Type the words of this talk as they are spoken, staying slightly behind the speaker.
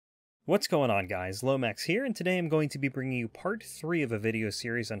What's going on, guys? Lomax here, and today I'm going to be bringing you part 3 of a video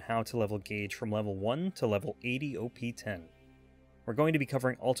series on how to level Gaige from level 1 to level 80 OP10. We're going to be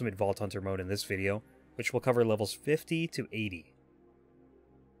covering Ultimate Vault Hunter mode in this video, which will cover levels 50 to 80.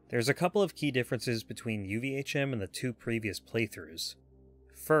 There's a couple of key differences between UVHM and the two previous playthroughs.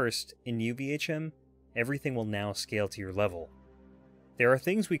 First, in UVHM, everything will now scale to your level. There are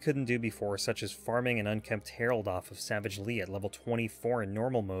things we couldn't do before, such as farming an unkempt Herald off of Savage Lee at level 24 in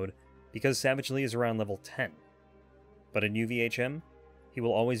normal mode, because Savage Lee is around level 10. But in UVHM, he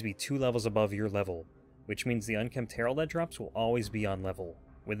will always be 2 levels above your level, which means the unkempt Herald that drops will always be on level,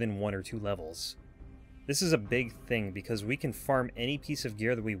 within 1 or 2 levels. This is a big thing because we can farm any piece of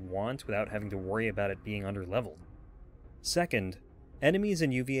gear that we want without having to worry about it being under-leveled. Second, enemies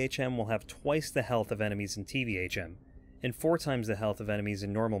in UVHM will have twice the health of enemies in TVHM, and 4 times the health of enemies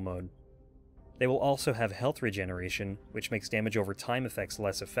in normal mode. They will also have health regeneration, which makes damage over time effects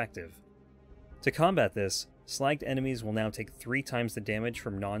less effective. To combat this, slagged enemies will now take 3 times the damage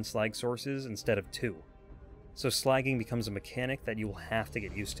from non-slag sources instead of 2. So slagging becomes a mechanic that you will have to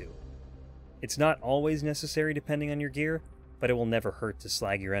get used to. It's not always necessary depending on your gear, but it will never hurt to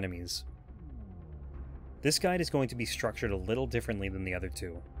slag your enemies. This guide is going to be structured a little differently than the other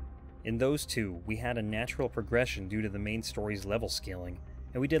two. In those two, we had a natural progression due to the main story's level scaling,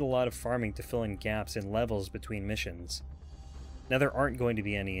 and we did a lot of farming to fill in gaps in levels between missions. Now there aren't going to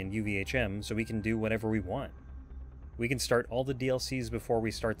be any in UVHM, so we can do whatever we want. We can start all the DLCs before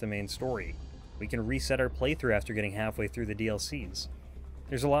we start the main story. We can reset our playthrough after getting halfway through the DLCs.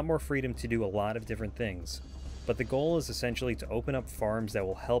 There's a lot more freedom to do a lot of different things, but the goal is essentially to open up farms that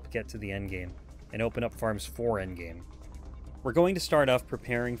will help get to the endgame, and open up farms for endgame. We're going to start off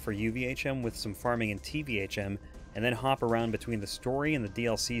preparing for UVHM with some farming in TVHM, and then hop around between the story and the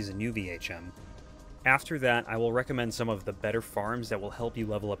DLCs in UVHM. After that, I will recommend some of the better farms that will help you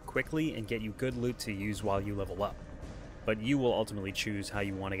level up quickly and get you good loot to use while you level up. But you will ultimately choose how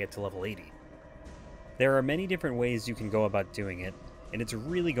you want to get to level 80. There are many different ways you can go about doing it, and it's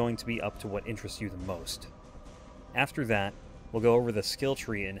really going to be up to what interests you the most. After that, we'll go over the skill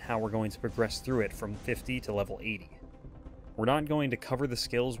tree and how we're going to progress through it from 50 to level 80. We're not going to cover the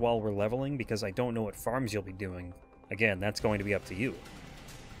skills while we're leveling because I don't know what farms you'll be doing. Again, that's going to be up to you.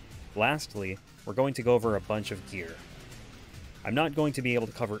 Lastly, we're going to go over a bunch of gear. I'm not going to be able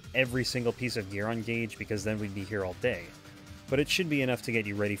to cover every single piece of gear on Gaige because then we'd be here all day, but it should be enough to get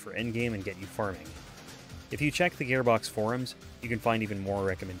you ready for endgame and get you farming. If you check the Gearbox forums, you can find even more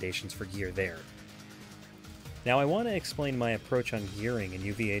recommendations for gear there. Now I want to explain my approach on gearing in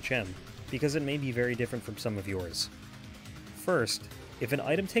UVHM because it may be very different from some of yours. First, if an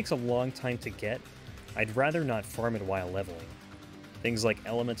item takes a long time to get, I'd rather not farm it while leveling. Things like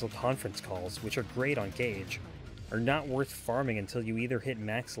elemental conference calls, which are great on Gaige, are not worth farming until you either hit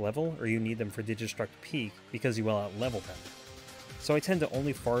max level or you need them for Digistruct Peak because you will out-level them. So I tend to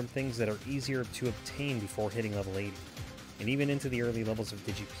only farm things that are easier to obtain before hitting level 80, and even into the early levels of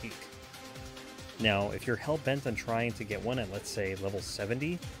Digi-Peak. Now, if you're hell-bent on trying to get one at, let's say, level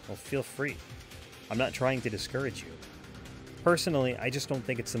 70, well, feel free. I'm not trying to discourage you. Personally, I just don't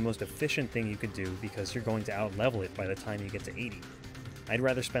think it's the most efficient thing you could do because you're going to out-level it by the time you get to 80. I'd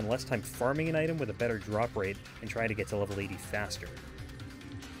rather spend less time farming an item with a better drop rate and try to get to level 80 faster.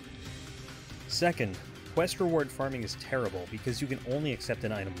 Second, quest reward farming is terrible because you can only accept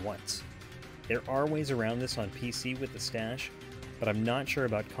an item once. There are ways around this on PC with the stash, but I'm not sure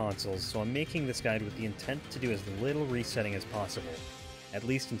about consoles, so I'm making this guide with the intent to do as little resetting as possible, at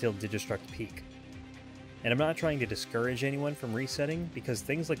least until Digistruct Peak. And I'm not trying to discourage anyone from resetting, because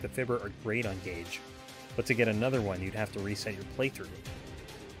things like the Fibber are great on Gaige, but to get another one you'd have to reset your playthrough.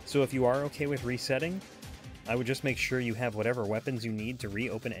 So if you are okay with resetting, I would just make sure you have whatever weapons you need to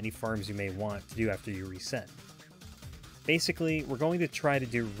reopen any farms you may want to do after you reset. Basically, we're going to try to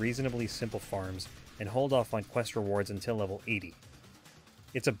do reasonably simple farms and hold off on quest rewards until level 80.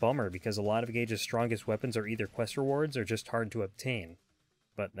 It's a bummer because a lot of Gaige's strongest weapons are either quest rewards or just hard to obtain,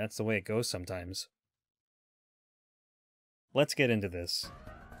 but that's the way it goes sometimes. Let's get into this.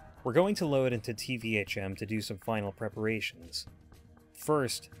 We're going to load into TVHM to do some final preparations.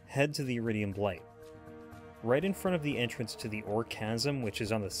 First, head to the Iridium Blight. Right in front of the entrance to the Ore Chasm, which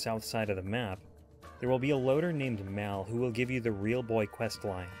is on the south side of the map, there will be a loader named Mal who will give you the Real Boy quest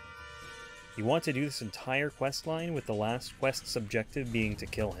line. You want to do this entire quest line with the last quest's objective being to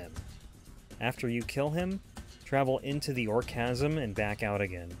kill him. After you kill him, travel into the Ore Chasm and back out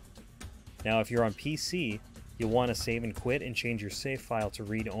again. Now if you're on PC, you'll want to save and quit and change your save file to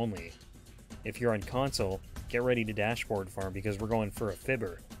read only. If you're on console, get ready to dashboard farm because we're going for a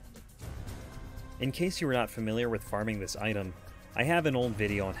Fibber. In case you were not familiar with farming this item, I have an old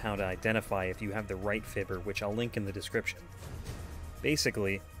video on how to identify if you have the right fibber, which I'll link in the description.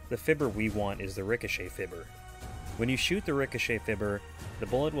 Basically, the fibber we want is the ricochet fibber. When you shoot the ricochet fibber, the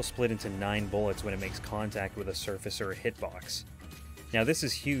bullet will split into 9 bullets when it makes contact with a surface or a hitbox. Now this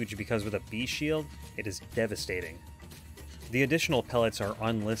is huge because with a B shield, it is devastating. The additional pellets are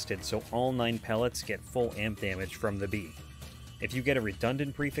unlisted, so all 9 pellets get full amp damage from the B. If you get a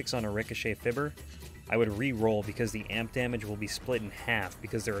redundant prefix on a ricochet fibber, I would re-roll because the amp damage will be split in half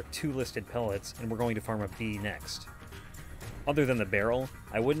because there are 2 listed pellets and we're going to farm a B next. Other than the barrel,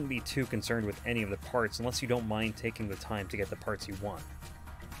 I wouldn't be too concerned with any of the parts unless you don't mind taking the time to get the parts you want.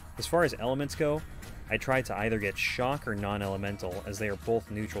 As far as elements go, I try to either get shock or non-elemental as they are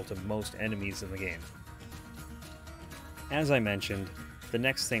both neutral to most enemies in the game. As I mentioned, the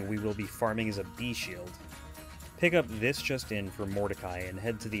next thing we will be farming is a B shield. Pick up this just in for Mordecai and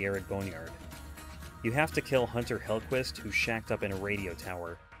head to the Arid Boneyard. You have to kill Hunter Hellquist, who's shacked up in a radio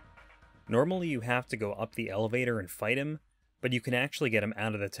tower. Normally you have to go up the elevator and fight him, but you can actually get him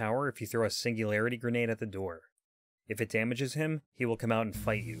out of the tower if you throw a singularity grenade at the door. If it damages him, he will come out and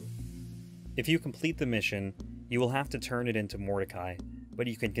fight you. If you complete the mission, you will have to turn it into Mordecai, but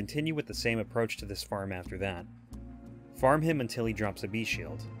you can continue with the same approach to this farm after that. Farm him until he drops a B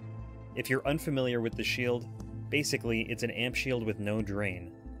shield. If you're unfamiliar with the shield, basically it's an amp shield with no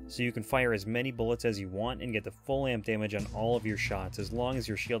drain, so you can fire as many bullets as you want and get the full amp damage on all of your shots as long as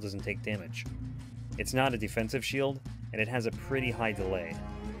your shield doesn't take damage. It's not a defensive shield, and it has a pretty high delay.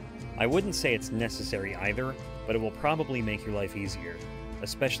 I wouldn't say it's necessary either, but it will probably make your life easier,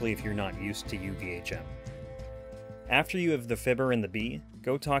 especially if you're not used to UVHM. After you have the fibber and the B,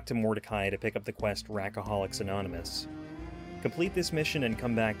 go talk to Mordecai to pick up the quest Rackaholics Anonymous. Complete this mission and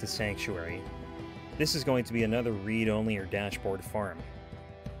come back to Sanctuary. This is going to be another read-only or dashboard farm.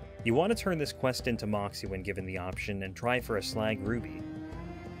 You want to turn this quest into Moxie when given the option and try for a Slag Ruby.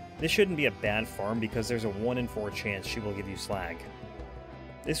 This shouldn't be a bad farm because there's a 1 in 4 chance she will give you Slag.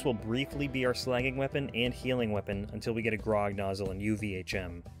 This will briefly be our slagging weapon and healing weapon until we get a Grog Nozzle in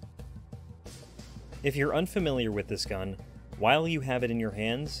UVHM. If you're unfamiliar with this gun, while you have it in your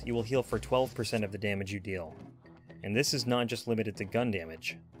hands, you will heal for 12% of the damage you deal. And this is not just limited to gun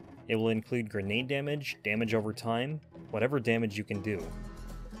damage. It will include grenade damage, damage over time, whatever damage you can do.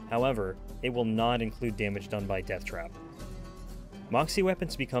 However, it will not include damage done by Death Trap. Moxie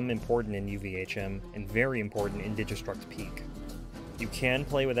weapons become important in UVHM and very important in Digistruct Peak. You can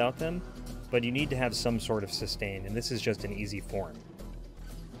play without them, but you need to have some sort of sustain, and this is just an easy form.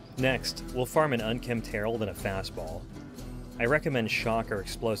 Next, we'll farm an Unkempt Herald and a Fastball. I recommend Shock or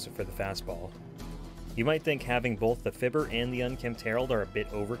Explosive for the Fastball. You might think having both the Fibber and the Unkempt Herald are a bit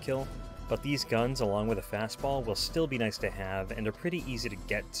overkill, but these guns along with a Fastball will still be nice to have and are pretty easy to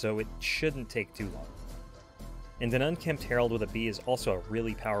get, so it shouldn't take too long. And an Unkempt Herald with a B is also a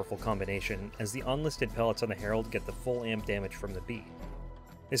really powerful combination, as the unlisted pellets on the Herald get the full amp damage from the B.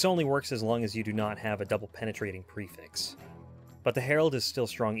 This only works as long as you do not have a double penetrating prefix. But the Herald is still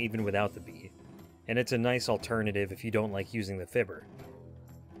strong even without the B, and it's a nice alternative if you don't like using the Fibber.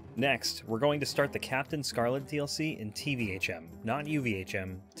 Next, we're going to start the Captain Scarlet DLC in TVHM, not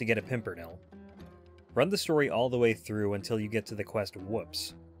UVHM, to get a Pimpernel. Run the story all the way through until you get to the quest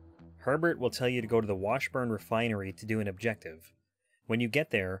Whoops. Herbert will tell you to go to the Washburn Refinery to do an objective. When you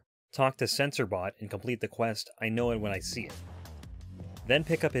get there, talk to Censorbot and complete the quest I Know It When I See It. Then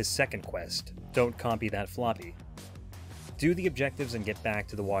pick up his second quest, Don't Copy That Floppy. Do the objectives and get back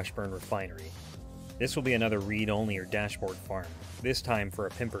to the Washburn Refinery. This will be another read-only or dashboard farm, this time for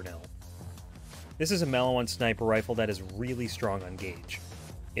a Pimpernel. This is a Maliwan sniper rifle that is really strong on Gaige.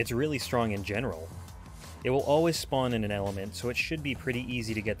 It's really strong in general. It will always spawn in an element, so it should be pretty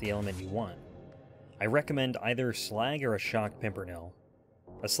easy to get the element you want. I recommend either Slag or a Shock Pimpernel.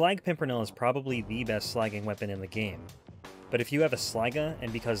 A Slag Pimpernel is probably the best slagging weapon in the game, but if you have a Slagga,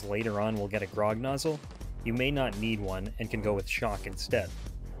 and because later on we'll get a Grog Nozzle, you may not need one and can go with Shock instead.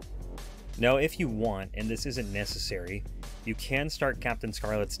 Now if you want, and this isn't necessary, you can start Captain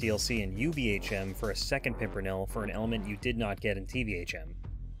Scarlet's DLC in UVHM for a second Pimpernel for an element you did not get in TVHM.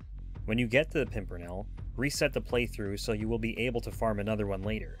 When you get to the Pimpernel, reset the playthrough so you will be able to farm another one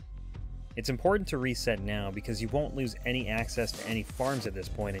later. It's important to reset now because you won't lose any access to any farms at this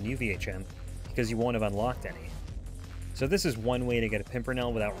point in UVHM because you won't have unlocked any. So this is one way to get a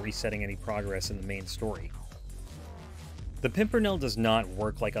Pimpernel without resetting any progress in the main story. The Pimpernel does not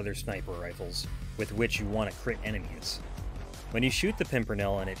work like other sniper rifles, with which you want to crit enemies. When you shoot the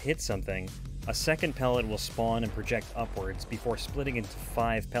Pimpernel and it hits something, a second pellet will spawn and project upwards before splitting into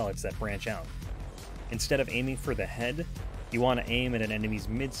 5 pellets that branch out. Instead of aiming for the head, you want to aim at an enemy's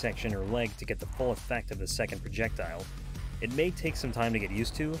midsection or leg to get the full effect of the second projectile. It may take some time to get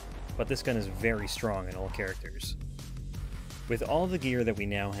used to, but this gun is very strong in all characters. With all the gear that we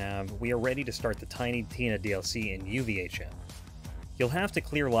now have, we are ready to start the Tiny Tina DLC in UVHM. You'll have to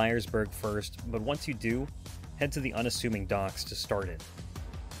clear Liarsburg first, but once you do, head to the unassuming docks to start it.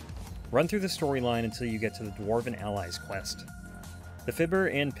 Run through the storyline until you get to the Dwarven Allies quest. The Fibber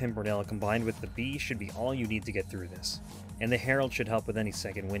and Pimpernel combined with the Bee should be all you need to get through this, and the Herald should help with any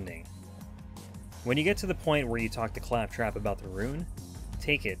second winding. When you get to the point where you talk to Claptrap about the rune,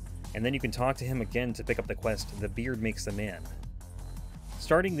 take it, and then you can talk to him again to pick up the quest The Beard Makes the Man.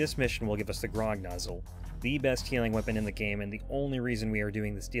 Starting this mission will give us the Grog Nozzle, the best healing weapon in the game and the only reason we are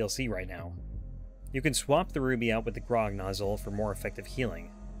doing this DLC right now. You can swap the Ruby out with the Grog Nozzle for more effective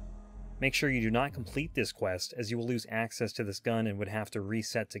healing. Make sure you do not complete this quest, as you will lose access to this gun and would have to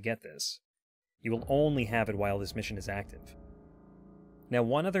reset to get this. You will only have it while this mission is active. Now,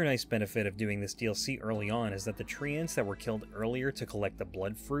 one other nice benefit of doing this DLC early on is that the treants that were killed earlier to collect the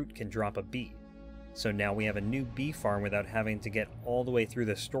blood fruit can drop a bee. So now we have a new bee farm without having to get all the way through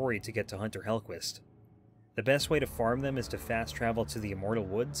the story to get to Hunter Hellquist. The best way to farm them is to fast travel to the Immortal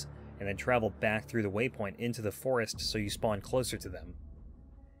Woods, and then travel back through the waypoint into the forest so you spawn closer to them.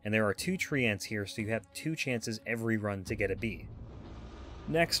 And there are 2 treants here, so you have 2 chances every run to get a bee.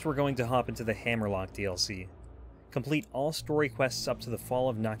 Next, we're going to hop into the Hammerlock DLC. Complete all story quests up to the Fall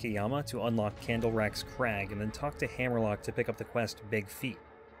of Nakayama to unlock Candlerack's Crag, and then talk to Hammerlock to pick up the quest Big Feet.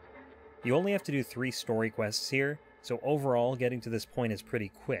 You only have to do 3 story quests here, so overall getting to this point is pretty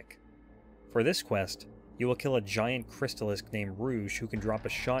quick. For this quest, you will kill a giant crystallisk named Rouge who can drop a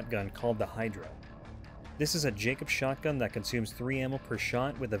shotgun called the Hydra. This is a Jacob shotgun that consumes 3 ammo per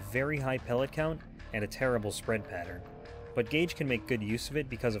shot with a very high pellet count and a terrible spread pattern, but Gaige can make good use of it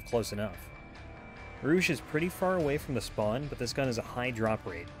because of Close Enough. Rouge is pretty far away from the spawn, but this gun has a high drop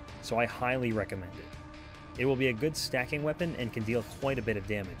rate, so I highly recommend it. It will be a good stacking weapon and can deal quite a bit of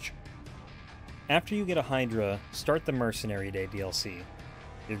damage. After you get a Hydra, start the Mercenary Day DLC.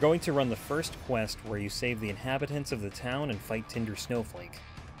 You're going to run the first quest where you save the inhabitants of the town and fight Tinder Snowflake.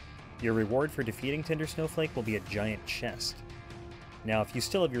 Your reward for defeating Tinder Snowflake will be a giant chest. Now, if you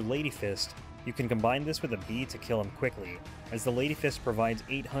still have your Lady Fist, you can combine this with a bee to kill him quickly, as the Lady Fist provides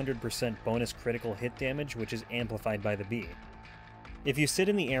 800% bonus critical hit damage, which is amplified by the bee. If you sit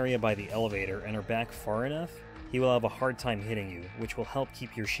in the area by the elevator and are back far enough, he will have a hard time hitting you, which will help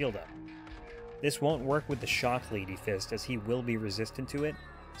keep your shield up. This won't work with the Shock Lady Fist, as he will be resistant to it,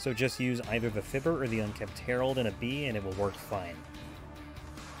 so just use either the Fibber or the Unkept Herald and a bee and it will work fine.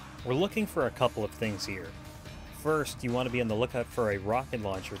 We're looking for a couple of things here. First, you want to be on the lookout for a rocket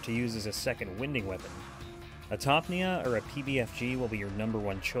launcher to use as a second winding weapon. A Topnia or a PBFG will be your number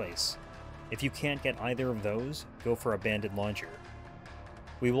 1 choice. If you can't get either of those, go for a banded launcher.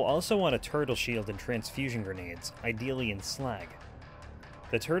 We will also want a turtle shield and transfusion grenades, ideally in slag.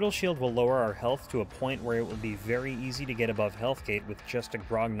 The turtle shield will lower our health to a point where it will be very easy to get above health gate with just a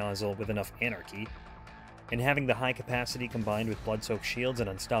Grog Nozzle with enough anarchy, and having the high capacity combined with blood-soaked shields and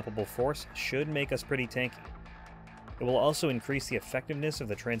unstoppable force should make us pretty tanky. It will also increase the effectiveness of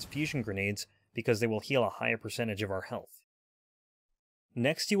the transfusion grenades because they will heal a higher percentage of our health.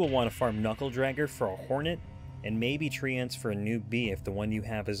 Next, you will want to farm Knuckle Dragger for a Hornet, and maybe Treants for a new bee if the one you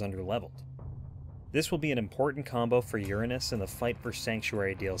have is underleveled. This will be an important combo for Uranus in the Fight for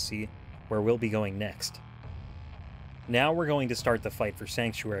Sanctuary DLC, where we'll be going next. Now we're going to start the Fight for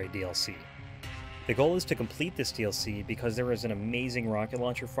Sanctuary DLC. The goal is to complete this DLC because there is an amazing rocket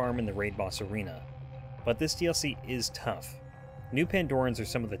launcher farm in the Raid Boss Arena. But this DLC is tough. New Pandorans are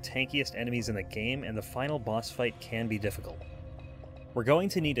some of the tankiest enemies in the game, and the final boss fight can be difficult. We're going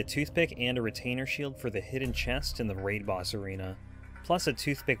to need a toothpick and a retainer shield for the hidden chest in the Raid Boss Arena, plus a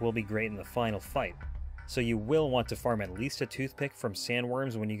toothpick will be great in the final fight, so you will want to farm at least a toothpick from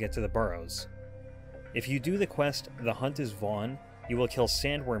sandworms when you get to the burrows. If you do the quest The Hunt is Vaughn, you will kill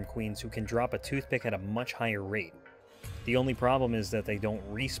sandworm queens who can drop a toothpick at a much higher rate. The only problem is that they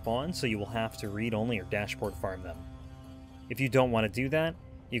don't respawn, so you will have to read-only or dashboard farm them. If you don't want to do that,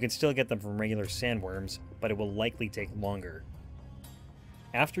 you can still get them from regular sandworms, but it will likely take longer.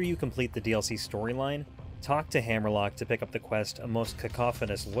 After you complete the DLC storyline, talk to Hammerlock to pick up the quest A Most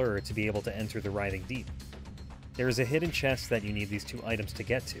Cacophonous Lure to be able to enter the Writhing Deep. There is a hidden chest that you need these 2 items to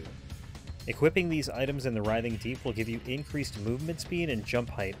get to. Equipping these items in the Writhing Deep will give you increased movement speed and jump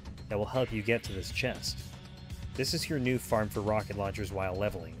height that will help you get to this chest. This is your new farm for rocket launchers while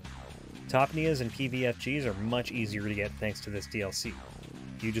leveling. Topnias and PVFGs are much easier to get thanks to this DLC.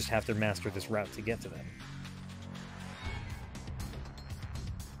 You just have to master this route to get to them.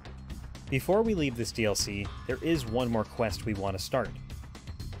 Before we leave this DLC, there is one more quest we want to start.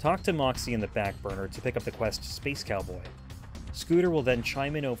 Talk to Moxie in the back burner to pick up the quest Space Cowboy. Scooter will then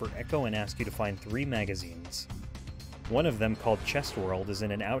chime in over Echo and ask you to find 3 magazines. One of them, called Chest World, is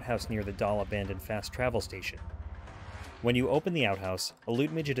in an outhouse near the Doll abandoned fast travel station. When you open the outhouse, a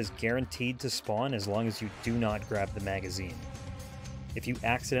loot midget is guaranteed to spawn as long as you do not grab the magazine. If you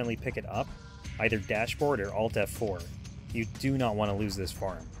accidentally pick it up, either dashboard or Alt F4, you do not want to lose this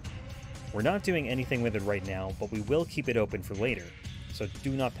farm. We're not doing anything with it right now, but we will keep it open for later, so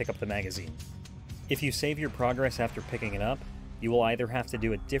do not pick up the magazine. If you save your progress after picking it up, you will either have to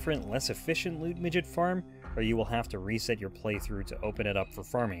do a different, less efficient loot midget farm, or you will have to reset your playthrough to open it up for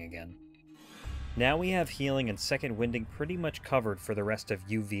farming again. Now we have healing and second winding pretty much covered for the rest of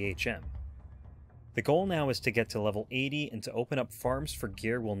UVHM. The goal now is to get to level 80 and to open up farms for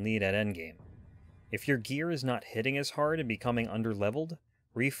gear we'll need at endgame. If your gear is not hitting as hard and becoming underleveled,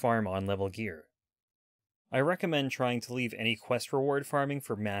 refarm on level gear. I recommend trying to leave any quest reward farming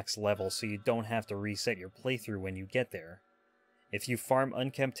for max level so you don't have to reset your playthrough when you get there. If you farm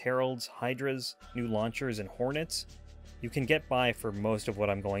unkempt heralds, hydras, new launchers, and hornets, you can get by for most of what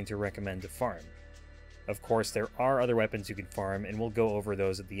I'm going to recommend to farm. Of course, there are other weapons you can farm, and we'll go over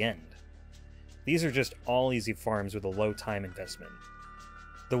those at the end. These are just all easy farms with a low time investment.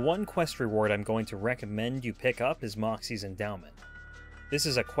 The one quest reward I'm going to recommend you pick up is Moxie's Endowment. This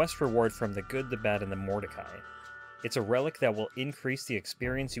is a quest reward from the Good, the Bad, and the Mordecai. It's a relic that will increase the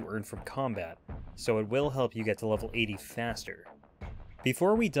experience you earn from combat, so it will help you get to level 80 faster.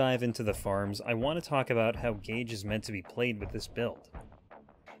 Before we dive into the farms, I want to talk about how Gaige is meant to be played with this build.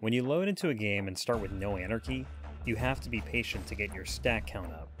 When you load into a game and start with no anarchy, you have to be patient to get your stack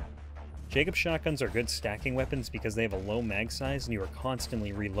count up. Jacob shotguns are good stacking weapons because they have a low mag size and you are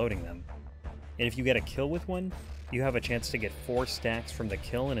constantly reloading them. And if you get a kill with one, you have a chance to get 4 stacks from the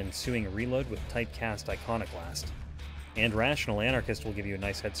kill and ensuing reload with Typecast Iconoclast. And Rational Anarchist will give you a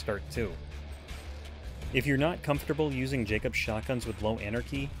nice head start too. If you're not comfortable using Jacob shotguns with low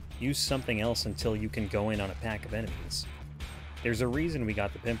anarchy, use something else until you can go in on a pack of enemies. There's a reason we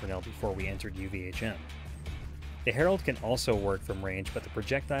got the Pimpernel before we entered UVHM. The Herald can also work from range, but the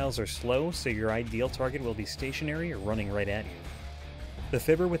projectiles are slow, so your ideal target will be stationary or running right at you. The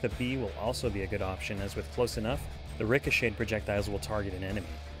Fibber with a B will also be a good option, as with close enough, the ricocheted projectiles will target an enemy.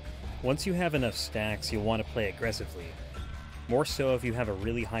 Once you have enough stacks, you'll want to play aggressively. More so if you have a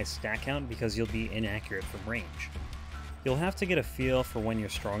really high stack count because you'll be inaccurate from range. You'll have to get a feel for when you're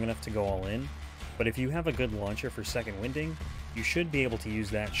strong enough to go all in, but if you have a good launcher for second winding, you should be able to use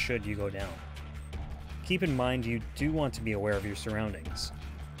that should you go down. Keep in mind you do want to be aware of your surroundings.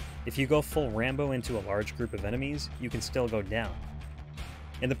 If you go full Rambo into a large group of enemies, you can still go down.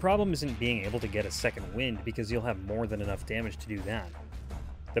 And the problem isn't being able to get a second wind because you'll have more than enough damage to do that.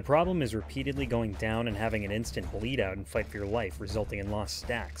 The problem is repeatedly going down and having an instant bleed out and fight for your life, resulting in lost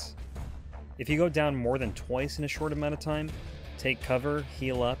stacks. If you go down more than twice in a short amount of time, take cover,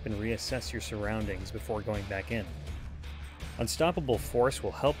 heal up, and reassess your surroundings before going back in. Unstoppable Force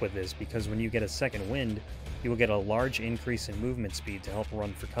will help with this because when you get a second wind, you will get a large increase in movement speed to help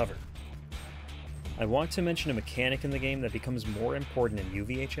run for cover. I want to mention a mechanic in the game that becomes more important in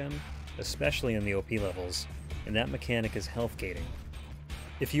UVHM, especially in the OP levels, and that mechanic is health gating.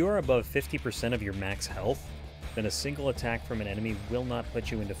 If you are above 50% of your max health, then a single attack from an enemy will not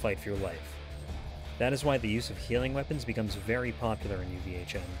put you into fight for your life. That is why the use of healing weapons becomes very popular in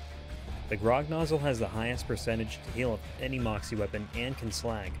UVHM. The Grog Nozzle has the highest percentage to heal up any Moxie weapon and can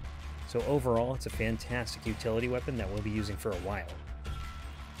slag, so overall it's a fantastic utility weapon that we'll be using for a while.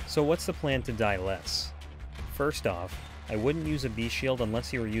 So what's the plan to die less? First off, I wouldn't use a B shield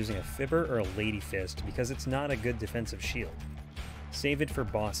unless you were using a Fibber or a Lady Fist because it's not a good defensive shield. Save it for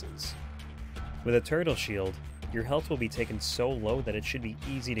bosses. With a Turtle Shield, your health will be taken so low that it should be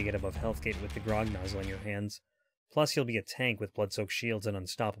easy to get above health gate with the Grog Nozzle in your hands, plus you'll be a tank with Blood-Soaked Shields and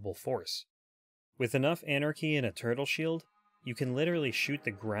Unstoppable Force. With enough Anarchy and a Turtle Shield, you can literally shoot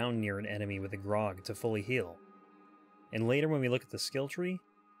the ground near an enemy with a Grog to fully heal. And later when we look at the skill tree,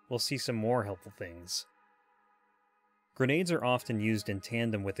 we'll see some more helpful things. Grenades are often used in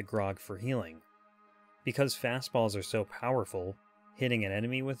tandem with the Grog for healing. Because fastballs are so powerful, hitting an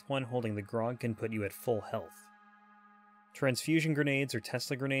enemy with one holding the Grog can put you at full health. Transfusion grenades or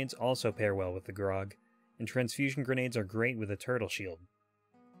Tesla grenades also pair well with the Grog, and transfusion grenades are great with a Turtle Shield.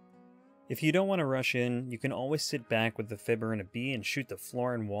 If you don't want to rush in, you can always sit back with the Fibber and a B and shoot the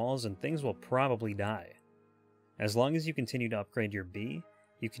floor and walls and things will probably die. As long as you continue to upgrade your B,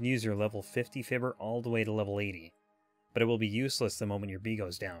 you can use your level 50 Fibber all the way to level 80, but it will be useless the moment your B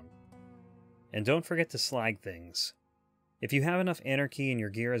goes down. And don't forget to slag things. If you have enough Anarchy and your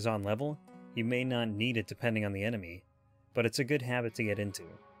gear is on level, you may not need it depending on the enemy, but it's a good habit to get into.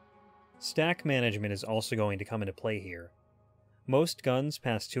 Stack management is also going to come into play here. Most guns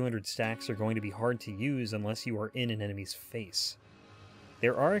past 200 stacks are going to be hard to use unless you are in an enemy's face.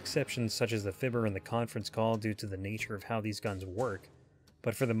 There are exceptions such as the Fibber and the Conference Call due to the nature of how these guns work,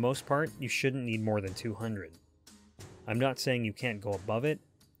 but for the most part, you shouldn't need more than 200. I'm not saying you can't go above it,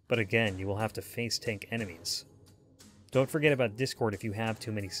 but again, you will have to face tank enemies. Don't forget about Discord if you have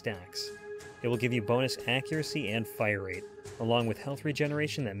too many stacks. It will give you bonus accuracy and fire rate, along with health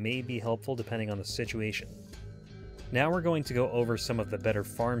regeneration that may be helpful depending on the situation. Now we're going to go over some of the better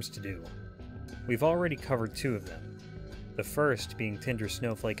farms to do. We've already covered 2 of them. The first being Tinder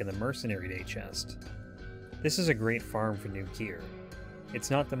Snowflake and the Mercenary Day chest. This is a great farm for new gear. It's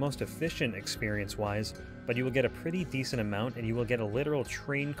not the most efficient experience-wise, but you will get a pretty decent amount and you will get a literal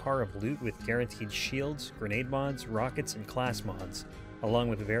train car of loot with guaranteed shields, grenade mods, rockets, and class mods, along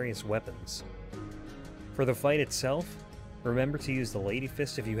with various weapons. For the fight itself, remember to use the Lady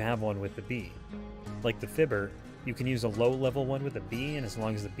Fist if you have one with the B. Like the Fibber, you can use a low-level one with the B, and as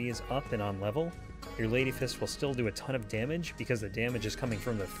long as the B is up and on level, your Lady Fist will still do a ton of damage because the damage is coming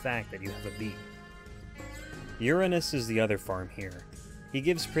from the fact that you have a B. Uranus is the other farm here. He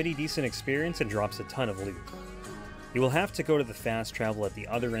gives pretty decent experience and drops a ton of loot. You will have to go to the fast travel at the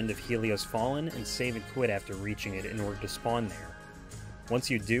other end of Helios Fallen and save and quit after reaching it in order to spawn there. Once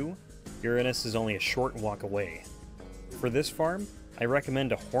you do, Uranus is only a short walk away. For this farm, I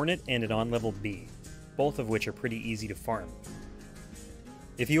recommend a Hornet and an on-level B, both of which are pretty easy to farm.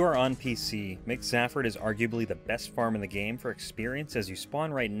 If you are on PC, McZafford is arguably the best farm in the game for experience as you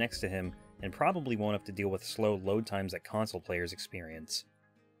spawn right next to him and probably won't have to deal with slow load times that console players experience.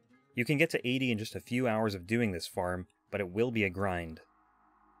 You can get to 80 in just a few hours of doing this farm, but it will be a grind.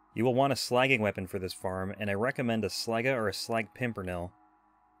 You will want a slagging weapon for this farm, and I recommend a Slagga or a Slag Pimpernel.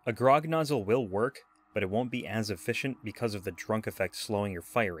 A Grog Nozzle will work, but it won't be as efficient because of the drunk effect slowing your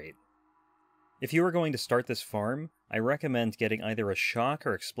fire rate. If you are going to start this farm, I recommend getting either a Shock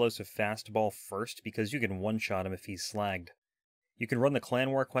or Explosive Fastball first because you can one-shot him if he's slagged. You can run the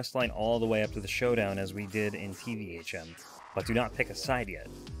Clan War questline all the way up to the Showdown as we did in UVHM, but do not pick a side yet.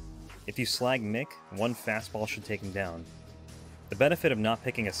 If you slag Mick, one fastball should take him down. The benefit of not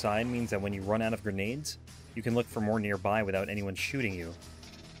picking a side means that when you run out of grenades, you can look for more nearby without anyone shooting you.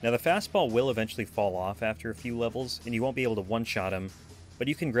 Now the fastball will eventually fall off after a few levels, and you won't be able to one-shot him, but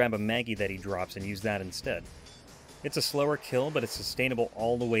you can grab a Maggie that he drops and use that instead. It's a slower kill, but it's sustainable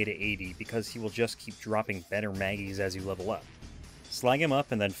all the way to 80 because he will just keep dropping better Maggies as you level up. Slag him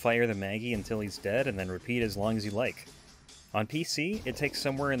up and then fire the Maggie until he's dead and then repeat as long as you like. On PC, it takes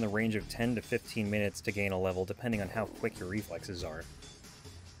somewhere in the range of 10 to 15 minutes to gain a level depending on how quick your reflexes are.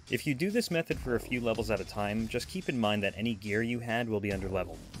 If you do this method for a few levels at a time, just keep in mind that any gear you had will be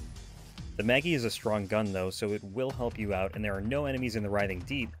underleveled. The Maggie is a strong gun though, so it will help you out, and there are no enemies in the Writhing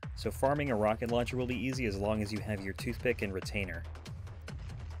Deep, so farming a rocket launcher will be easy as long as you have your toothpick and retainer.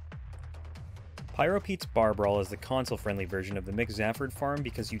 Pyropete's Bar Brawl is the console-friendly version of the McZafford farm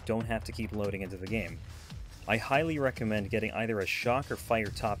because you don't have to keep loading into the game. I highly recommend getting either a Shock or Fire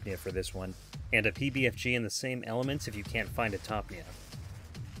Topnia for this one, and a PBFG in the same elements if you can't find a Topnia.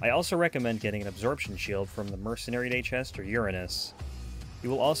 I also recommend getting an Absorption Shield from the Mercenary Day chest or Uranus. You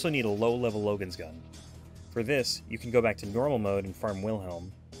will also need a low-level Logan's Gun. For this, you can go back to normal mode and farm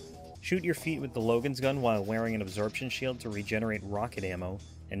Wilhelm. Shoot your feet with the Logan's Gun while wearing an Absorption Shield to regenerate rocket ammo,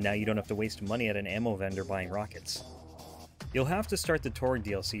 and now you don't have to waste money at an ammo vendor buying rockets. You'll have to start the Torg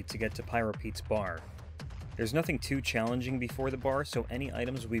DLC to get to Pyropete's Bar. There's nothing too challenging before the bar, so any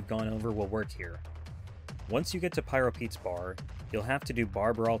items we've gone over will work here. Once you get to Pyropete's Bar, you'll have to do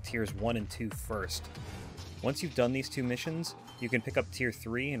Bar Brawl Tiers 1 and 2 first. Once you've done these 2 missions, you can pick up Tier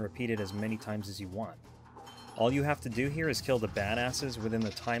 3 and repeat it as many times as you want. All you have to do here is kill the badasses within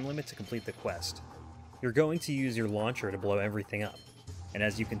the time limit to complete the quest. You're going to use your launcher to blow everything up, and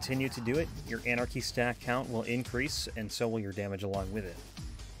as you continue to do it, your Anarchy stack count will increase, and so will your damage along with it.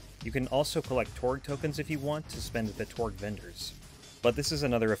 You can also collect Torg tokens if you want to spend at the Torg vendors. But this is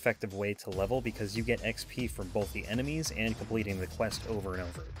another effective way to level because you get XP from both the enemies and completing the quest over and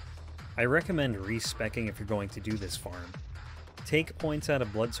over. I recommend re-speccing if you're going to do this farm. Take points out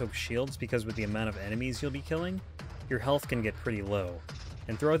of Blood-Soaked Shields because with the amount of enemies you'll be killing, your health can get pretty low,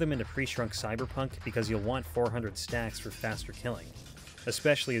 and throw them into Pre-Shrunk Cyberpunk because you'll want 400 stacks for faster killing,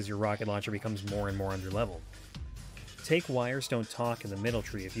 especially as your rocket launcher becomes more and more underleveled. Take Wires Don't Talk in the middle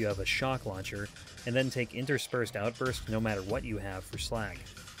tree if you have a shock launcher, and then take Interspersed Outburst no matter what you have for slag.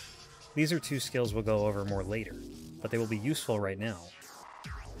 These are 2 skills we'll go over more later, but they will be useful right now.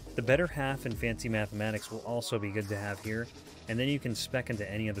 The Better Half and Fancy Mathematics will also be good to have here, and then you can spec into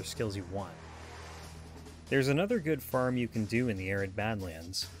any other skills you want. There's another good farm you can do in the Arid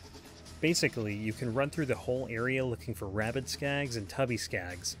Badlands. Basically, you can run through the whole area looking for rabid skags and tubby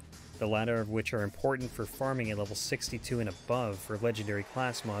skags, the latter of which are important for farming at level 62 and above for legendary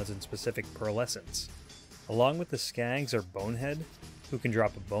class mods and specific pearlescents. Along with the skags are Bonehead, who can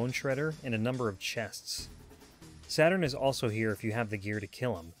drop a bone shredder and a number of chests. Saturn is also here if you have the gear to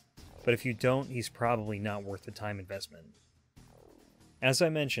kill him, but if you don't, he's probably not worth the time investment. As I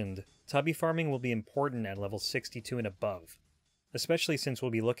mentioned, tubby farming will be important at level 62 and above, especially since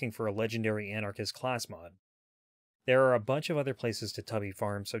we'll be looking for a legendary anarchist class mod. There are a bunch of other places to tubby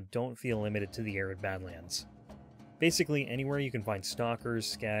farm, so don't feel limited to the arid Badlands. Basically, anywhere you can find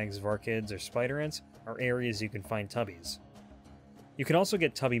stalkers, skags, varkids, or spider ants are areas you can find tubbies. You can also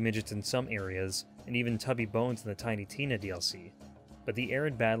get tubby midgets in some areas, and even tubby bones in the Tiny Tina DLC, but the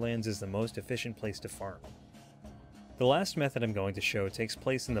arid Badlands is the most efficient place to farm. The last method I'm going to show takes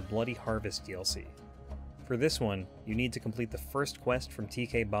place in the Bloody Harvest DLC. For this one, you need to complete the first quest from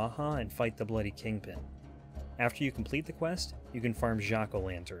TK Baja and fight the Bloody Kingpin. After you complete the quest, you can farm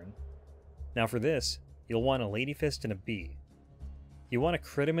Jack-o'-lantern. Now for this, you'll want a Ladyfist and a bee. You want to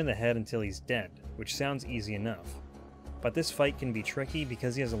crit him in the head until he's dead, which sounds easy enough. But this fight can be tricky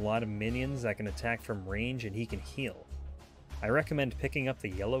because he has a lot of minions that can attack from range and he can heal. I recommend picking up the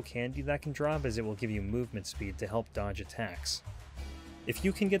yellow candy that can drop, as it will give you movement speed to help dodge attacks. If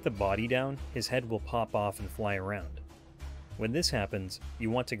you can get the body down, his head will pop off and fly around. When this happens,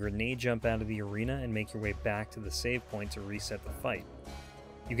 you want to grenade jump out of the arena and make your way back to the save point to reset the fight.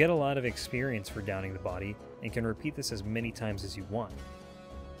 You get a lot of experience for downing the body, and can repeat this as many times as you want.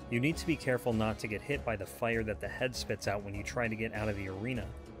 You need to be careful not to get hit by the fire that the head spits out when you try to get out of the arena,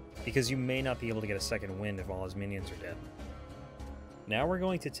 because you may not be able to get a second wind if all his minions are dead. Now we're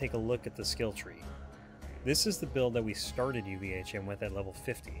going to take a look at the skill tree. This is the build that we started UVHM with at level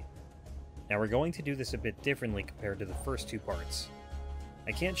 50. Now we're going to do this a bit differently compared to the first two parts.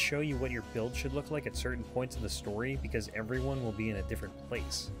 I can't show you what your build should look like at certain points in the story because everyone will be in a different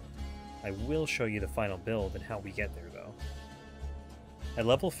place. I will show you the final build and how we get there though. At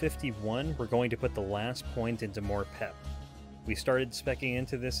level 51, we're going to put the last point into more pep. We started speccing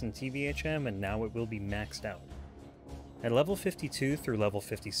into this in TVHM and now it will be maxed out. At level 52 through level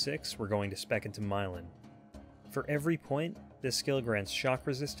 56, we're going to spec into Myelin. For every point, this skill grants shock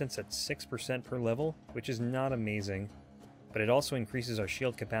resistance at 6% per level, which is not amazing, but it also increases our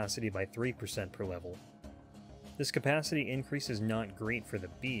shield capacity by 3% per level. This capacity increase is not great for the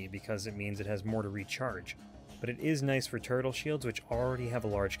bee because it means it has more to recharge, but it is nice for turtle shields which already have a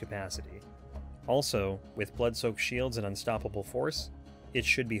large capacity. Also, with blood-soaked shields and unstoppable force, it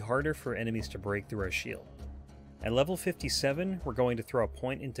should be harder for enemies to break through our shield. At level 57, we're going to throw a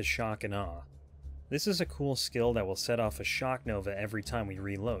point into Shock and Awe. This is a cool skill that will set off a shock nova every time we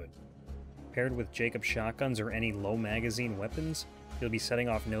reload. Paired with Jacob shotguns or any low magazine weapons, you'll be setting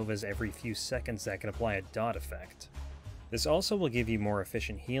off novas every few seconds that can apply a dot effect. This also will give you more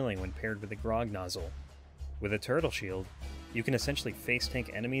efficient healing when paired with a grog nozzle. With a turtle shield, you can essentially face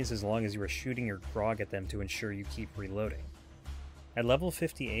tank enemies as long as you are shooting your grog at them to ensure you keep reloading. At level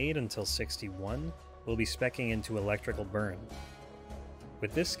 58 until 61, we'll be speccing into Electrical Burn.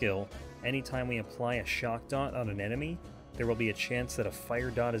 With this skill, anytime we apply a shock dot on an enemy, there will be a chance that a fire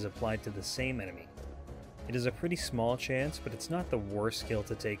dot is applied to the same enemy. It is a pretty small chance, but it's not the worst skill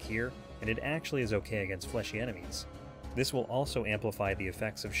to take here, and it actually is okay against fleshy enemies. This will also amplify the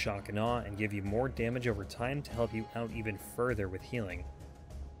effects of Shock and Awe and give you more damage over time to help you out even further with healing.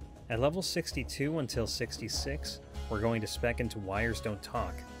 At level 62 until 66, we're going to spec into Wires Don't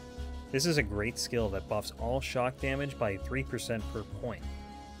Talk. This is a great skill that buffs all shock damage by 3% per point.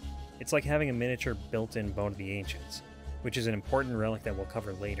 It's like having a miniature built-in Bone of the Ancients, which is an important relic that we'll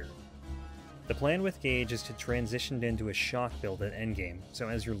cover later. The plan with Gaige is to transition into a shock build at endgame, so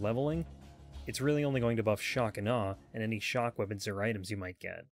as you're leveling, it's really only going to buff Shock and Awe and any shock weapons or items you might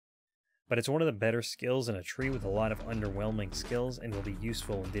get. But it's one of the better skills in a tree with a lot of underwhelming skills and will be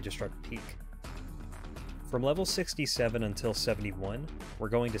useful in Digistruct Peak. From level 67 until 71, we're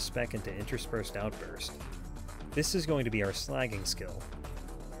going to spec into Interspersed Outburst. This is going to be our slagging skill.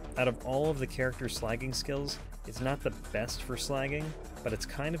 Out of all of the character slagging skills, it's not the best for slagging, but it's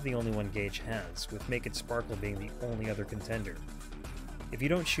kind of the only one Gaige has, with Make It Sparkle being the only other contender. If you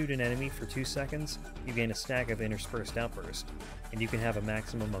don't shoot an enemy for 2 seconds, you gain a stack of Interspersed Outburst, and you can have a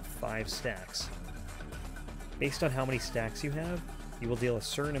maximum of 5 stacks. Based on how many stacks you have, you will deal a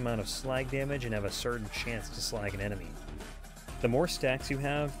certain amount of slag damage and have a certain chance to slag an enemy. The more stacks you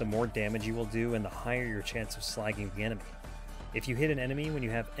have, the more damage you will do and the higher your chance of slagging the enemy. If you hit an enemy when you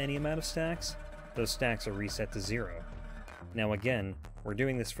have any amount of stacks, those stacks are reset to 0. Now again, we're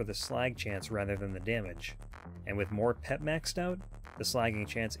doing this for the slag chance rather than the damage. and with more pep maxed out, the slagging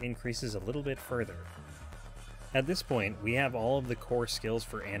chance increases a little bit further. At this point, we have all of the core skills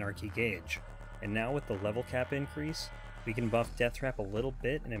for Anarchy Gaige, and now with the level cap increase, we can buff Deathtrap a little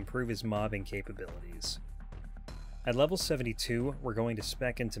bit and improve his mobbing capabilities. At level 72, we're going to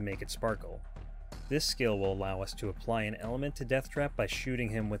spec in to make it sparkle. This skill will allow us to apply an element to Deathtrap by shooting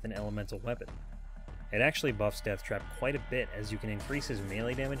him with an elemental weapon. It actually buffs Deathtrap quite a bit, as you can increase his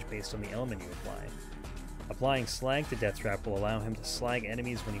melee damage based on the element you apply. Applying Slag to Deathtrap will allow him to slag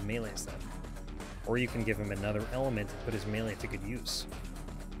enemies when he melees them, or you can give him another element to put his melee to good use.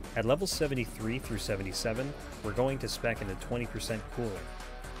 At level 73 through 77, we're going to spec into 20% Cooler.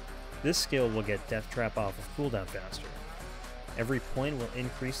 This skill will get Deathtrap off of cooldown faster. Every point will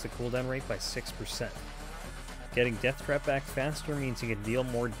increase the cooldown rate by 6%. Getting Deathtrap back faster means you can deal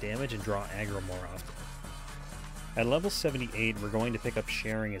more damage and draw aggro more often. At level 78, we're going to pick up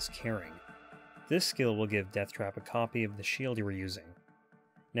Sharing as Caring. This skill will give Deathtrap a copy of the shield you were using.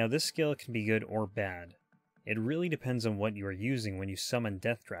 Now this skill can be good or bad. It really depends on what you are using when you summon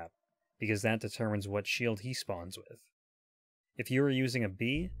Deathtrap, because that determines what shield he spawns with. If you are using a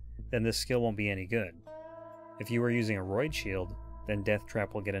B, then this skill won't be any good. If you are using a Roid shield, then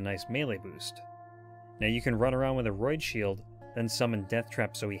Deathtrap will get a nice melee boost. Now you can run around with a Roid shield, then summon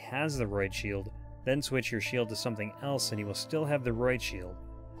Deathtrap so he has the Roid shield, then switch your shield to something else and he will still have the Roid shield,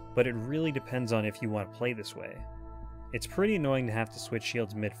 but it really depends on if you want to play this way. It's pretty annoying to have to switch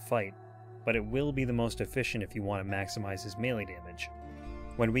shields mid-fight, but it will be the most efficient if you want to maximize his melee damage.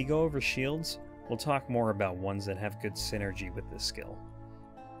 When we go over shields, we'll talk more about ones that have good synergy with this skill.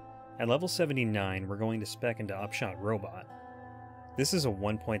 At level 79, we're going to spec into Upshot Robot. This is a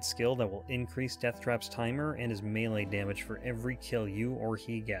 1-point skill that will increase Deathtrap's timer and his melee damage for every kill you or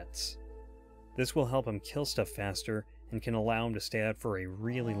he gets. This will help him kill stuff faster and can allow him to stay out for a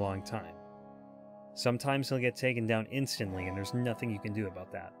really long time. Sometimes he'll get taken down instantly and there's nothing you can do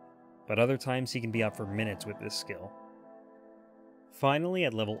about that, but other times he can be out for minutes with this skill. Finally,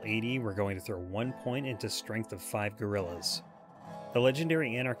 at level 80, we're going to throw 1 point into Strength of 5 Gorillas. The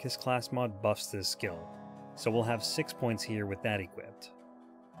legendary Anarchist class mod buffs this skill, so we'll have 6 points here with that equipped.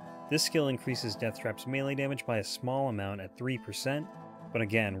 This skill increases Deathtrap's melee damage by a small amount at 3%, but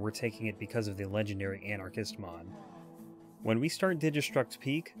again, we're taking it because of the legendary Anarchist mod. When we start Digistruct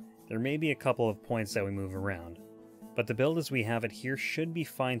Peak, there may be a couple of points that we move around, but the build as we have it here should be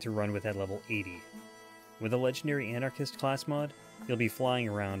fine to run with at level 80. With a legendary Anarchist class mod, you'll be flying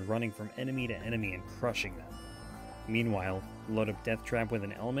around, running from enemy to enemy and crushing them. Meanwhile, load up Deathtrap with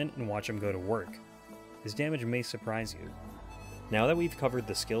an element and watch him go to work. His damage may surprise you. Now that we've covered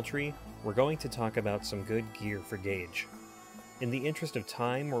the skill tree, we're going to talk about some good gear for Gaige. In the interest of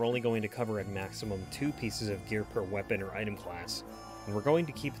time, we're only going to cover at maximum 2 pieces of gear per weapon or item class, and we're going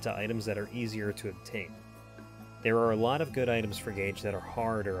to keep it to items that are easier to obtain. There are a lot of good items for Gaige that are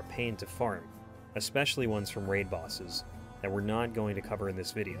hard or a pain to farm, especially ones from raid bosses, that we're not going to cover in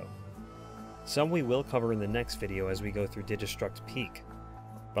this video. Some we will cover in the next video as we go through Digistruct Peak,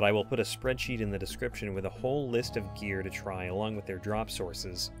 but I will put a spreadsheet in the description with a whole list of gear to try along with their drop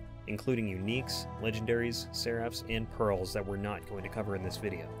sources, including uniques, legendaries, seraphs, and pearls that we're not going to cover in this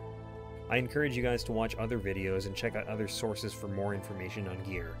video. I encourage you guys to watch other videos and check out other sources for more information on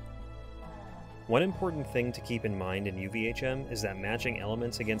gear. One important thing to keep in mind in UVHM is that matching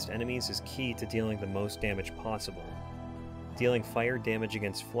elements against enemies is key to dealing the most damage possible. Dealing fire damage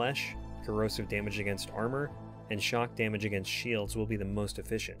against flesh, corrosive damage against armor, and shock damage against shields will be the most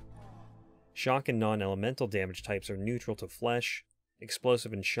efficient. Shock and non-elemental damage types are neutral to flesh,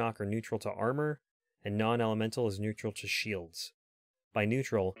 explosive and shock are neutral to armor, and non-elemental is neutral to shields. By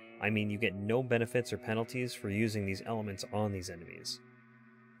neutral, I mean you get no benefits or penalties for using these elements on these enemies.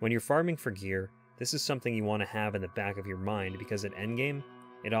 When you're farming for gear, this is something you want to have in the back of your mind because at endgame,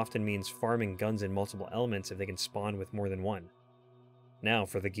 it often means farming guns in multiple elements if they can spawn with more than one. Now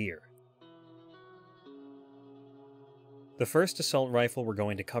for the gear. The first assault rifle we're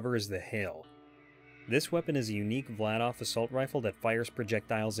going to cover is the Hail. This weapon is a unique Vladoff assault rifle that fires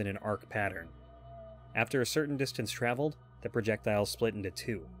projectiles in an arc pattern. After a certain distance traveled, the projectiles split into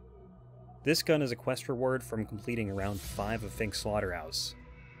 2. This gun is a quest reward from completing round 5 of Fink's Slaughterhouse.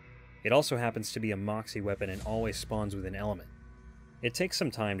 It also happens to be a Moxie weapon and always spawns with an element. It takes some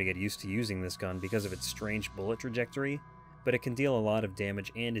time to get used to using this gun because of its strange bullet trajectory, but it can deal a lot of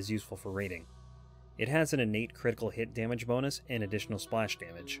damage and is useful for raiding. It has an innate critical hit damage bonus and additional splash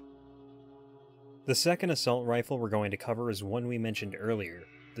damage. The second assault rifle we're going to cover is one we mentioned earlier,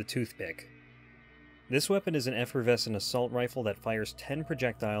 the Toothpick. This weapon is an effervescent assault rifle that fires 10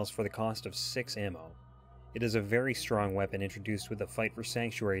 projectiles for the cost of 6 ammo. It is a very strong weapon introduced with the Fight for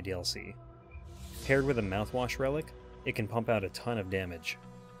Sanctuary DLC. Paired with a mouthwash relic, it can pump out a ton of damage.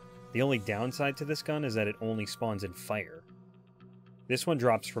 The only downside to this gun is that it only spawns in fire. This one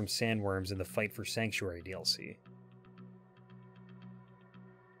drops from sandworms in the Fight for Sanctuary DLC.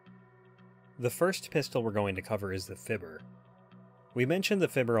 The first pistol we're going to cover is the Fibber. We mentioned the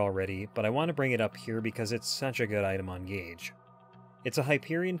Fibber already, but I want to bring it up here because it's such a good item on Gaige. It's a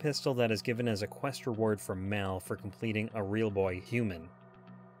Hyperion pistol that is given as a quest reward from Mal for completing a Real Boy Human.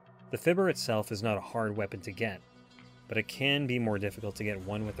 The Fibber itself is not a hard weapon to get, but it can be more difficult to get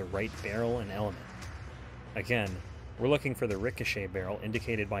one with the right barrel and element. Again, we're looking for the ricochet barrel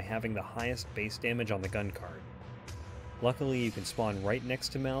indicated by having the highest base damage on the gun card. Luckily, you can spawn right next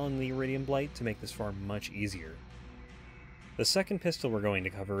to Mal in the Iridium Blight to make this farm much easier. The second pistol we're going to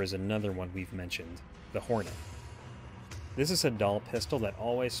cover is another one we've mentioned, the Hornet. This is a dull pistol that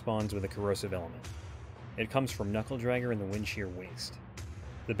always spawns with a corrosive element. It comes from Knuckle Dragger in the Windshear Waste.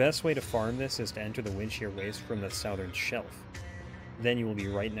 The best way to farm this is to enter the Windshear Waste from the southern shelf. Then you will be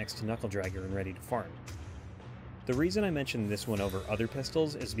right next to Knuckle Dragger and ready to farm. The reason I mention this one over other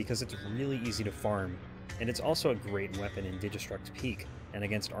pistols is because it's really easy to farm, and it's also a great weapon in Digistruct Peak and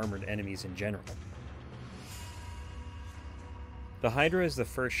against armored enemies in general. The Hydra is the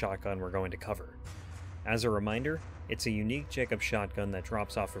first shotgun we're going to cover. As a reminder, it's a unique Jacob shotgun that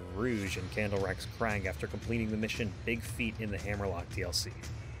drops off of Rouge and Candlerack's Crag after completing the mission Big Feet in the Hammerlock DLC.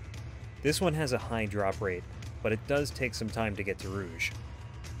 This one has a high drop rate, but it does take some time to get to Rouge.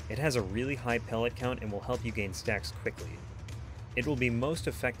 It has a really high pellet count and will help you gain stacks quickly. It will be most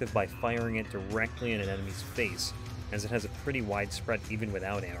effective by firing it directly in an enemy's face, as it has a pretty wide spread even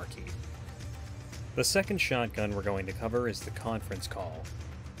without Anarchy. The second shotgun we're going to cover is the Conference Call.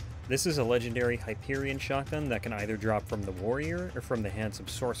 This is a legendary Hyperion shotgun that can either drop from the Warrior or from the Handsome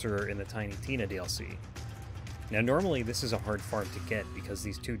Sorcerer in the Tiny Tina DLC. Now normally this is a hard farm to get because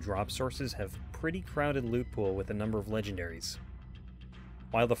these two drop sources have pretty crowded loot pool with a number of legendaries.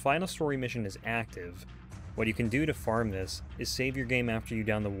 While the final story mission is active, what you can do to farm this is save your game after you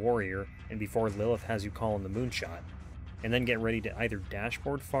down the Warrior and before Lilith has you call in the Moonshot, and then get ready to either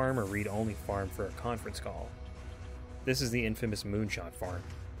dashboard farm or read-only farm for a Conference Call. This is the infamous Moonshot farm.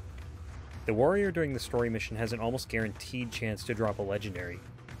 The Warrior during the story mission has an almost guaranteed chance to drop a legendary,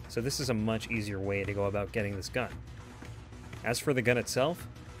 so this is a much easier way to go about getting this gun. As for the gun itself,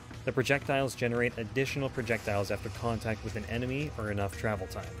 the projectiles generate additional projectiles after contact with an enemy or enough travel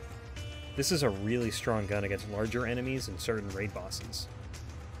time. This is a really strong gun against larger enemies and certain raid bosses.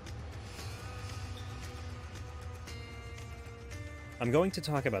 I'm going to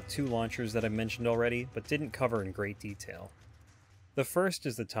talk about two launchers that I mentioned already, but didn't cover in great detail. The first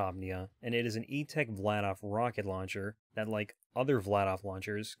is the Topnia, and it is an E-Tech Vladof rocket launcher that, like other Vladof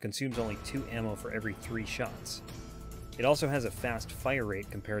launchers, consumes only 2 ammo for every 3 shots. It also has a fast fire rate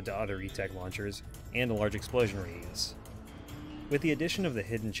compared to other E-Tech launchers, and a large explosion radius. With the addition of the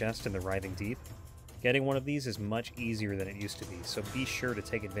hidden chest in the Writhing Deep, getting one of these is much easier than it used to be, so be sure to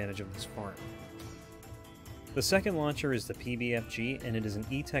take advantage of this farm. The second launcher is the PBFG, and it is an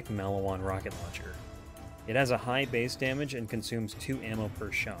E-Tech Malawan rocket launcher. It has a high base damage and consumes 2 ammo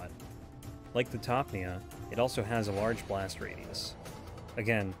per shot. Like the Topnia, it also has a large blast radius.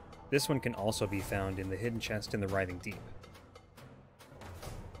 Again, this one can also be found in the hidden chest in the Writhing Deep.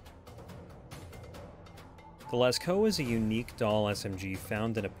 The Lascaux is a unique doll SMG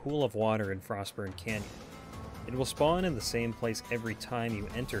found in a pool of water in Frostburn Canyon. It will spawn in the same place every time you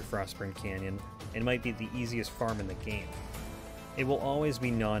enter Frostburn Canyon, and might be the easiest farm in the game. It will always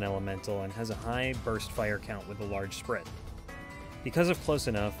be non-elemental and has a high burst fire count with a large spread. Because of close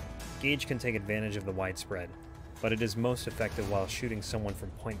enough, Gaige can take advantage of the wide spread, but it is most effective while shooting someone from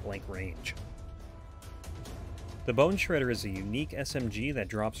point-blank range. The Bone Shredder is a unique SMG that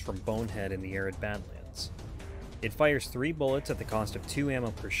drops from Bonehead in the Arid Badlands. It fires 3 bullets at the cost of 2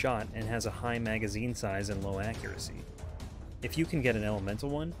 ammo per shot and has a high magazine size and low accuracy. If you can get an elemental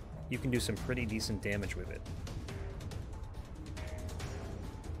one, you can do some pretty decent damage with it.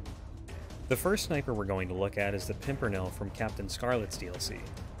 The first sniper we're going to look at is the Pimpernel from Captain Scarlet's DLC.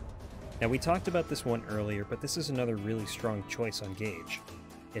 Now we talked about this one earlier, but this is another really strong choice on Gaige.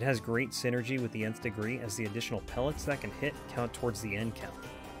 It has great synergy with the Nth Degree as the additional pellets that can hit count towards the end count.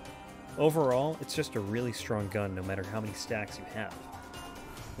 Overall, it's just a really strong gun no matter how many stacks you have.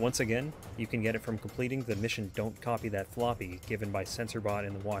 Once again, you can get it from completing the mission Don't Copy That Floppy given by Censorbot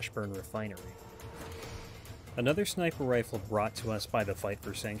in the Washburn Refinery. Another sniper rifle brought to us by the Fight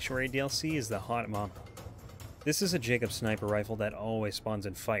for Sanctuary DLC is the Hot Mama. This is a Jacob sniper rifle that always spawns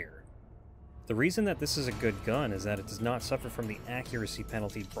in fire. The reason that this is a good gun is that it does not suffer from the accuracy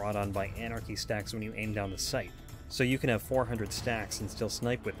penalty brought on by Anarchy stacks when you aim down the sight, so you can have 400 stacks and still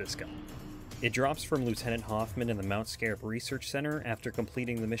snipe with this gun. It drops from Lieutenant Hoffman in the Mount Scarab Research Center after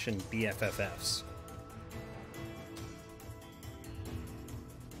completing the mission BFFFs.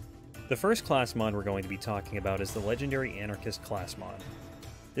 The first class mod we're going to be talking about is the Legendary Anarchist class mod.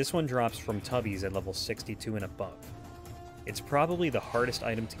 This one drops from Tubbies at level 62 and above. It's probably the hardest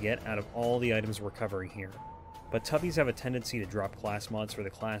item to get out of all the items we're covering here, but Tubbies have a tendency to drop class mods for the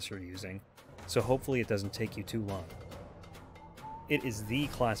class you're using, so hopefully it doesn't take you too long. It is the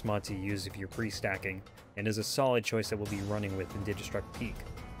class mod to use if you're pre-stacking, and is a solid choice that we'll be running with in Digistruct Peak.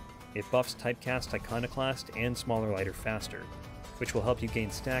 It buffs Typecast Iconoclast and Smaller Lighter faster, which will help you gain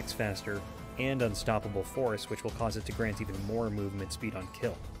stacks faster, and Unstoppable Force, which will cause it to grant even more movement speed on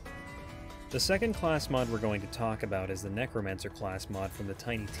kill. The second class mod we're going to talk about is the Necromancer class mod from the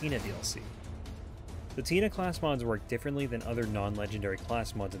Tiny Tina DLC. The Tina class mods work differently than other non-legendary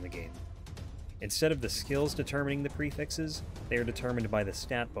class mods in the game. Instead of the skills determining the prefixes, they are determined by the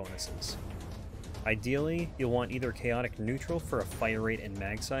stat bonuses. Ideally, you'll want either Chaotic Neutral for a fire rate and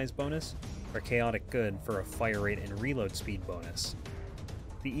mag size bonus, or Chaotic Good for a fire rate and reload speed bonus.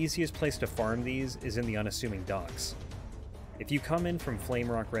 The easiest place to farm these is in the Unassuming Docks. If you come in from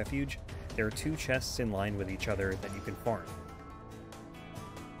Flamerock Refuge, there are 2 chests in line with each other that you can farm.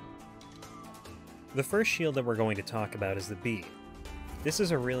 The first shield that we're going to talk about is the Bee. This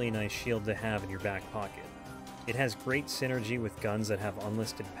is a really nice shield to have in your back pocket. It has great synergy with guns that have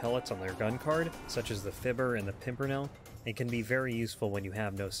unlisted pellets on their gun card, such as the Fibber and the Pimpernel, and can be very useful when you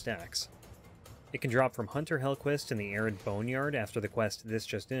have no stacks. It can drop from Hunter Hellquist in the Arid Boneyard after the quest This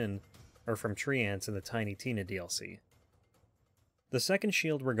Just In, or from Tree Ants in the Tiny Tina DLC. The second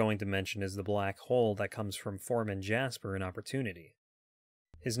shield we're going to mention is the Black Hole that comes from Foreman Jasper in Opportunity.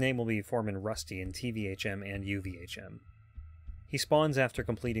 His name will be Foreman Rusty in TVHM and UVHM. He spawns after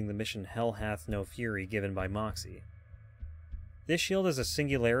completing the mission Hell Hath No Fury given by Moxie. This shield has a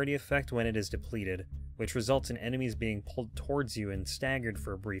singularity effect when it is depleted, which results in enemies being pulled towards you and staggered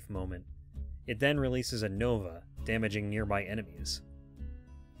for a brief moment. It then releases a Nova, damaging nearby enemies.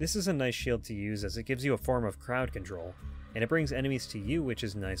 This is a nice shield to use as it gives you a form of crowd control, and it brings enemies to you, which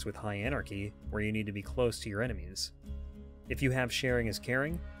is nice with High Anarchy, where you need to be close to your enemies. If you have Sharing is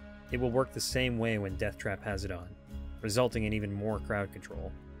Caring, it will work the same way when Deathtrap has it on, resulting in even more crowd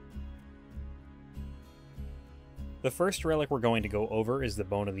control. The first relic we're going to go over is the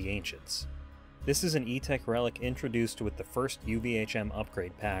Bone of the Ancients. This is an E-Tech relic introduced with the first UVHM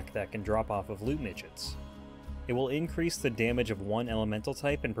upgrade pack that can drop off of loot midgets. It will increase the damage of one elemental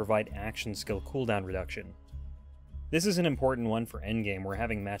type and provide action skill cooldown reduction. This is an important one for endgame where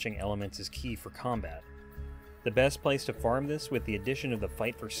having matching elements is key for combat. The best place to farm this with the addition of the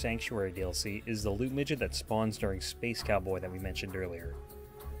Fight for Sanctuary DLC is the loot midget that spawns during Space Cowboy that we mentioned earlier.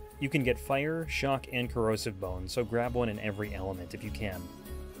 You can get Fire, Shock, and Corrosive Bone, so grab one in every element if you can.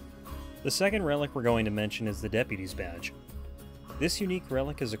 The second relic we're going to mention is the Deputy's Badge. This unique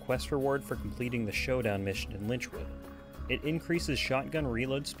relic is a quest reward for completing the Showdown mission in Lynchwood. It increases shotgun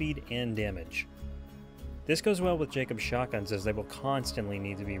reload speed and damage. This goes well with Jacob's shotguns as they will constantly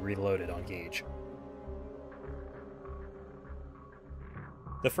need to be reloaded on Gaige.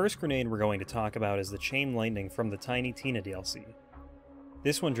 The first grenade we're going to talk about is the Chain Lightning from the Tiny Tina DLC.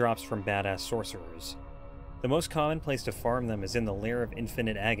 This one drops from Badass Sorcerers. The most common place to farm them is in the Lair of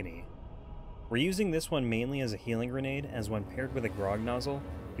Infinite Agony. We're using this one mainly as a healing grenade, as when paired with a Grog Nozzle,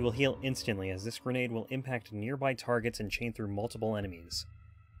 you will heal instantly as this grenade will impact nearby targets and chain through multiple enemies.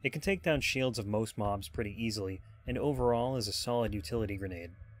 It can take down shields of most mobs pretty easily, and overall is a solid utility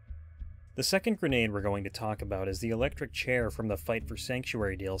grenade. The second grenade we're going to talk about is the Electric Chair from the Fight for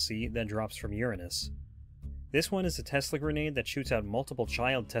Sanctuary DLC that drops from Uranus. This one is a Tesla grenade that shoots out multiple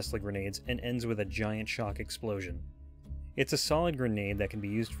child Tesla grenades and ends with a giant shock explosion. It's a solid grenade that can be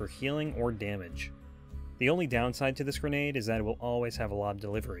used for healing or damage. The only downside to this grenade is that it will always have a lot of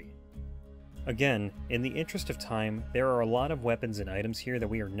delivery. Again, in the interest of time, there are a lot of weapons and items here that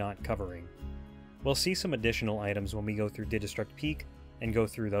we are not covering. We'll see some additional items when we go through Digistruct Peak, and go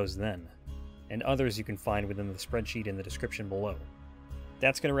through those then, and others you can find within the spreadsheet in the description below.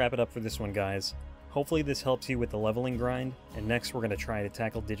 That's going to wrap it up for this one, guys. Hopefully this helps you with the leveling grind, and next we're going to try to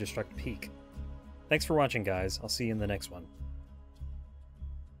tackle Digistruct Peak. Thanks for watching, guys. I'll see you in the next one.